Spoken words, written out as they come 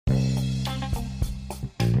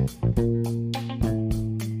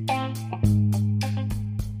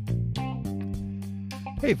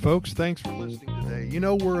Hey folks, thanks for listening today. You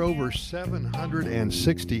know, we're over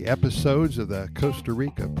 760 episodes of the Costa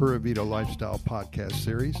Rica Pura Vida Lifestyle podcast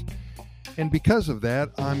series. And because of that,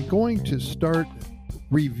 I'm going to start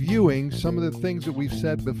reviewing some of the things that we've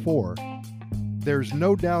said before. There's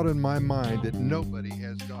no doubt in my mind that nobody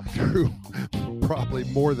has gone through probably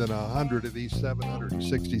more than 100 of these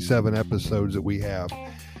 767 episodes that we have.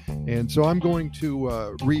 And so I'm going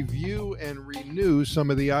to review and renew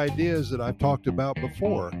some of the ideas that I've talked about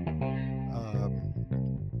before.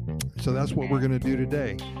 So that's what we're going to do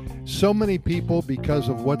today. So many people, because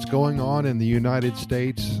of what's going on in the United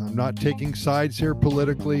States, I'm not taking sides here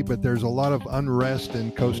politically, but there's a lot of unrest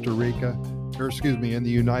in Costa Rica, in the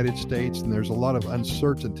United States, and there's a lot of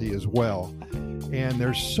uncertainty as well. And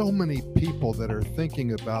there's so many people that are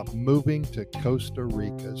thinking about moving to Costa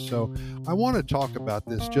Rica. So I want to talk about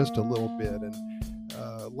this just a little bit. And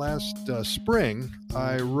last spring,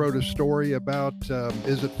 I wrote a story about,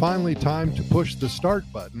 is it finally time to push the start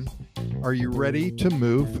button? Are you ready to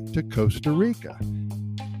move to Costa Rica?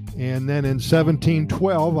 And then in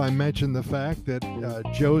 1712, I mentioned the fact that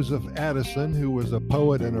Joseph Addison, who was a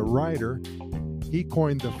poet and a writer, he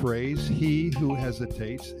coined the phrase, "He who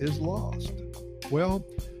hesitates is lost." Well,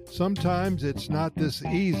 sometimes it's not this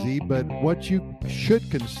easy, but what you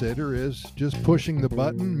should consider is just pushing the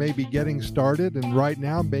button, maybe getting started, and right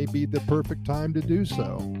now may be the perfect time to do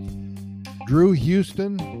so. Drew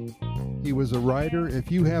Houston, he was a writer.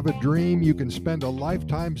 If you have a dream, you can spend a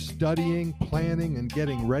lifetime studying, planning, and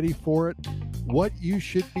getting ready for it. What you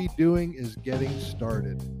should be doing is getting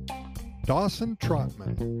started. Dawson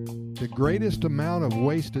Trotman, the greatest amount of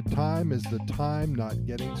wasted time is the time not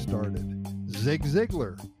getting started. Zig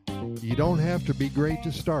Ziglar, you don't have to be great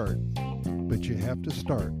to start, but you have to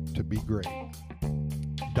start to be great.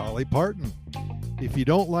 Dolly Parton, if you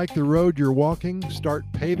don't like the road you're walking, start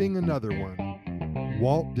paving another one.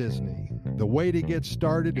 Walt Disney, the way to get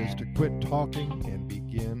started is to quit talking and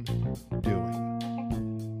begin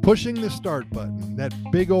doing. Pushing the start button, that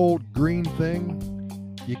big old green thing,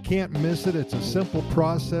 you can't miss it. It's a simple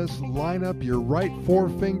process. Line up your right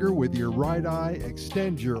forefinger with your right eye,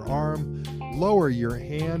 extend your arm, lower your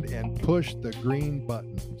hand, and push the green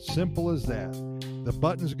button. Simple as that. The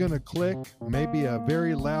button's going to click. Maybe a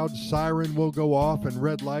very loud siren will go off and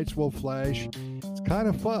red lights will flash. It's kind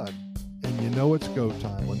of fun. And you know it's go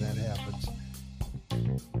time when that happens.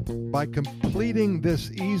 By completing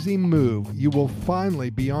this easy move, you will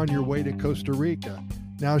finally be on your way to Costa Rica.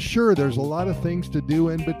 Now, sure, there's a lot of things to do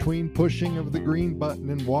in between pushing of the green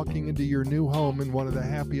button and walking into your new home in one of the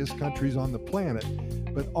happiest countries on the planet,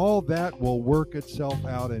 but all that will work itself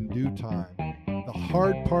out in due time. The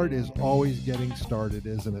hard part is always getting started,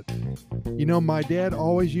 isn't it? You know, my dad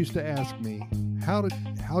always used to ask me, how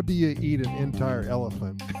do you eat an entire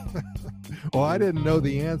elephant? Well, I didn't know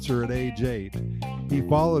the answer at age 8. He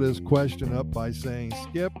followed his question up by saying,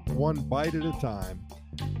 "Skip, one bite at a time."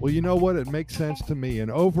 Well, you know what? It makes sense to me. An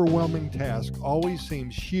overwhelming task always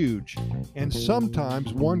seems huge, and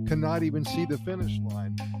sometimes one cannot even see the finish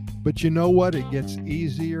line. But you know what? It gets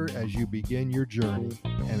easier as you begin your journey,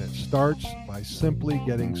 and it starts by simply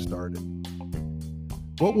getting started.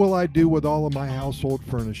 What will I do with all of my household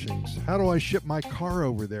furnishings? How do I ship my car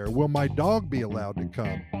over there? Will my dog be allowed to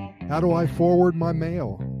come? How do I forward my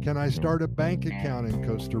mail? Can I start a bank account in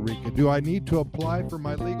Costa Rica? Do I need to apply for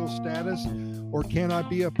my legal status, or can I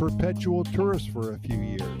be a perpetual tourist for a few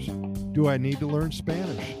years? Do I need to learn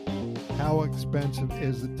Spanish? How expensive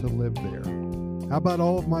is it to live there? How about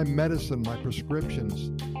all of my medicine, my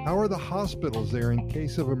prescriptions? How are the hospitals there in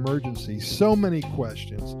case of emergency? So many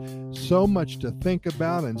questions, so much to think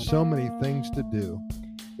about, and so many things to do.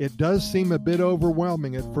 It does seem a bit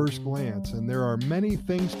overwhelming at first glance, and there are many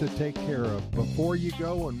things to take care of before you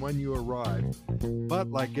go and when you arrive. But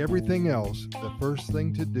like everything else, the first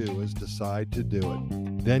thing to do is decide to do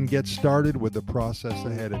it. Then get started with the process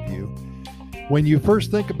ahead of you. When you first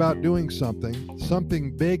think about doing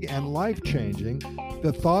something big and life-changing,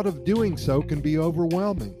 the thought of doing so can be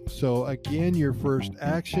overwhelming. So again, your first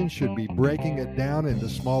action should be breaking it down into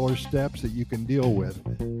smaller steps that you can deal with,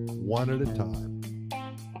 one at a time.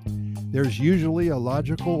 There's usually a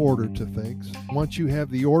logical order to things. Once you have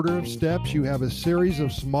the order of steps, you have a series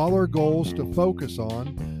of smaller goals to focus on,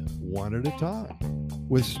 one at a time.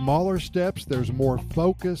 With smaller steps, there's more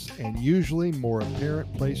focus and usually more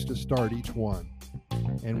apparent place to start each one.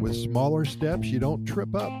 And with smaller steps, you don't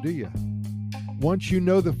trip up, do you? Once you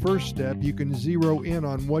know the first step, you can zero in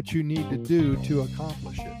on what you need to do to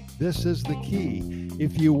accomplish it. This is the key.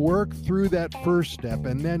 If you work through that first step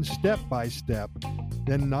and then step by step,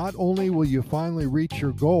 then not only will you finally reach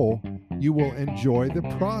your goal, you will enjoy the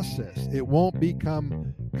process. It won't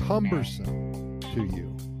become cumbersome to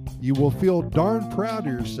you. You will feel darn proud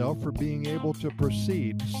of yourself for being able to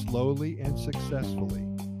proceed slowly and successfully.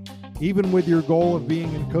 Even with your goal of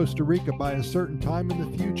being in Costa Rica by a certain time in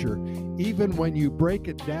the future, even when you break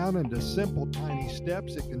it down into simple, tiny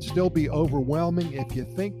steps, it can still be overwhelming if you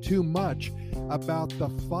think too much about the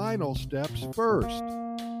final steps first.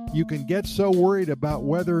 You can get so worried about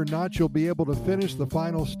whether or not you'll be able to finish the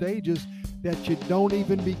final stages that you don't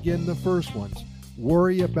even begin the first ones.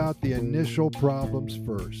 Worry about the initial problems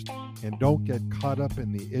first, and don't get caught up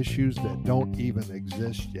in the issues that don't even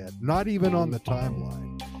exist yet, not even on the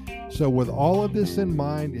timeline. So with all of this in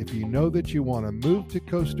mind, if you know that you want to move to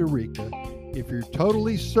Costa Rica, if you're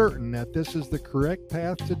totally certain that this is the correct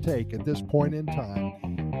path to take at this point in time,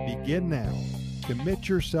 begin now. Commit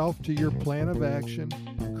yourself to your plan of action,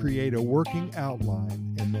 create a working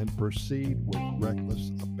outline, and then proceed with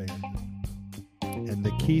reckless abandon. And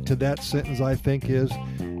the key to that sentence, I think, is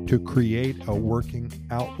to create a working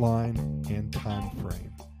outline and time frame.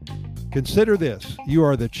 Consider this. You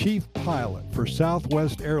are the chief pilot for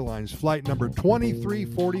Southwest Airlines flight number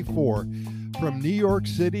 2344 from New York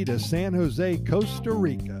City to San Jose, Costa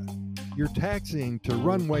Rica. You're taxiing to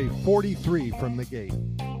runway 43 from the gate.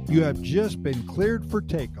 You have just been cleared for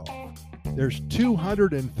takeoff. There's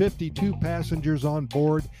 252 passengers on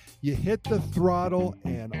board. You hit the throttle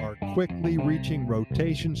and are quickly reaching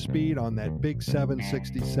rotation speed on that big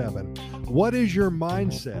 767. What is your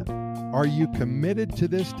mindset? Are you committed to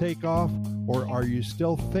this takeoff, or are you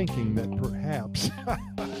still thinking that perhaps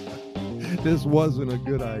this wasn't a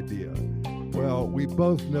good idea? Well, we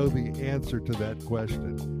both know the answer to that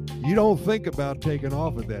question. You don't think about taking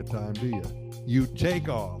off at that time, do you? You take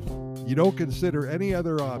off. You don't consider any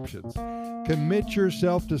other options. Commit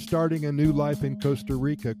yourself to starting a new life in Costa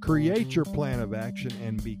Rica. Create your plan of action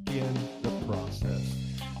and begin the process.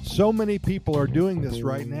 So many people are doing this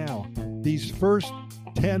right now. These first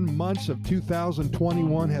 10 months of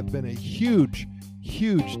 2021 have been a huge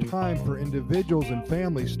time for individuals and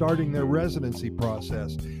families starting their residency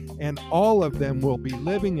process, and all of them will be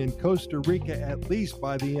living in Costa Rica at least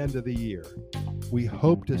by the end of the year. We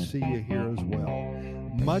hope to see you here as well.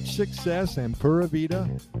 Much success and Pura Vida.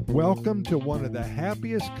 Welcome to one of the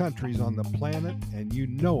happiest countries on the planet, and you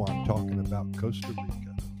know I'm talking about Costa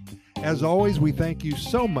Rica. As always, we thank you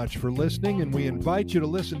so much for listening, and we invite you to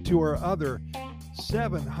listen to our other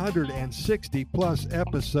 760 plus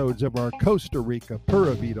episodes of our Costa Rica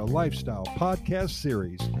Pura Vida Lifestyle podcast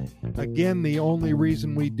series. Again, the only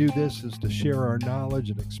reason we do this is to share our knowledge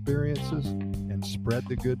and experiences and spread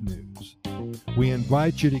the good news. We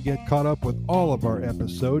invite you to get caught up with all of our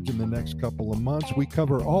episodes in the next couple of months. We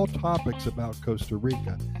cover all topics about Costa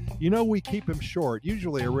Rica. You know, we keep them short,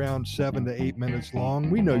 usually around 7 to 8 minutes long.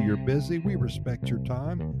 We know you're busy. We respect your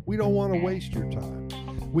time. We don't want to waste your time.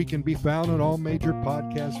 We can be found on all major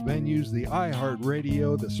podcast venues, the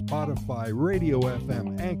iHeartRadio, the Spotify, Radio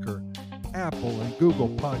FM, Anchor, Apple, and Google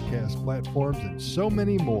podcast platforms, and so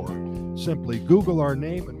many more. Simply Google our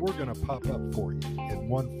name and we're going to pop up for you in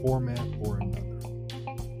one format or another.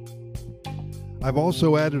 I've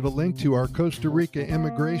also added a link to our Costa Rica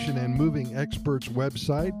Immigration and Moving Experts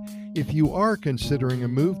website. If you are considering a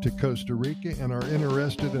move to Costa Rica and are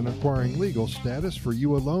interested in acquiring legal status for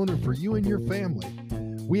you alone or for you and your family,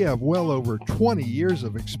 we have well over 20 years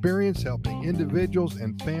of experience helping individuals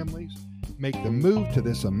and families make the move to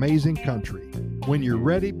this amazing country. When you're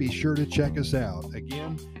ready, be sure to check us out.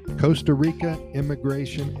 Again, Costa Rica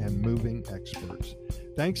Immigration and Moving Experts.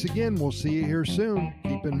 Thanks again. We'll see you here soon.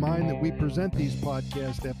 Keep in mind that we present these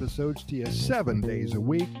podcast episodes to you 7 days a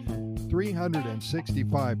week,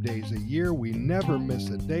 365 days a year. We never miss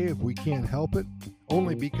a day if we can't help it,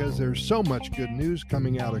 only because there's so much good news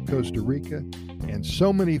coming out of Costa Rica and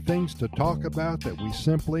so many things to talk about that we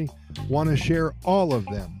simply want to share all of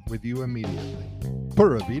them with you immediately.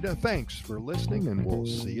 Pura Vida, thanks for listening, and we'll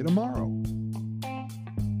see you tomorrow.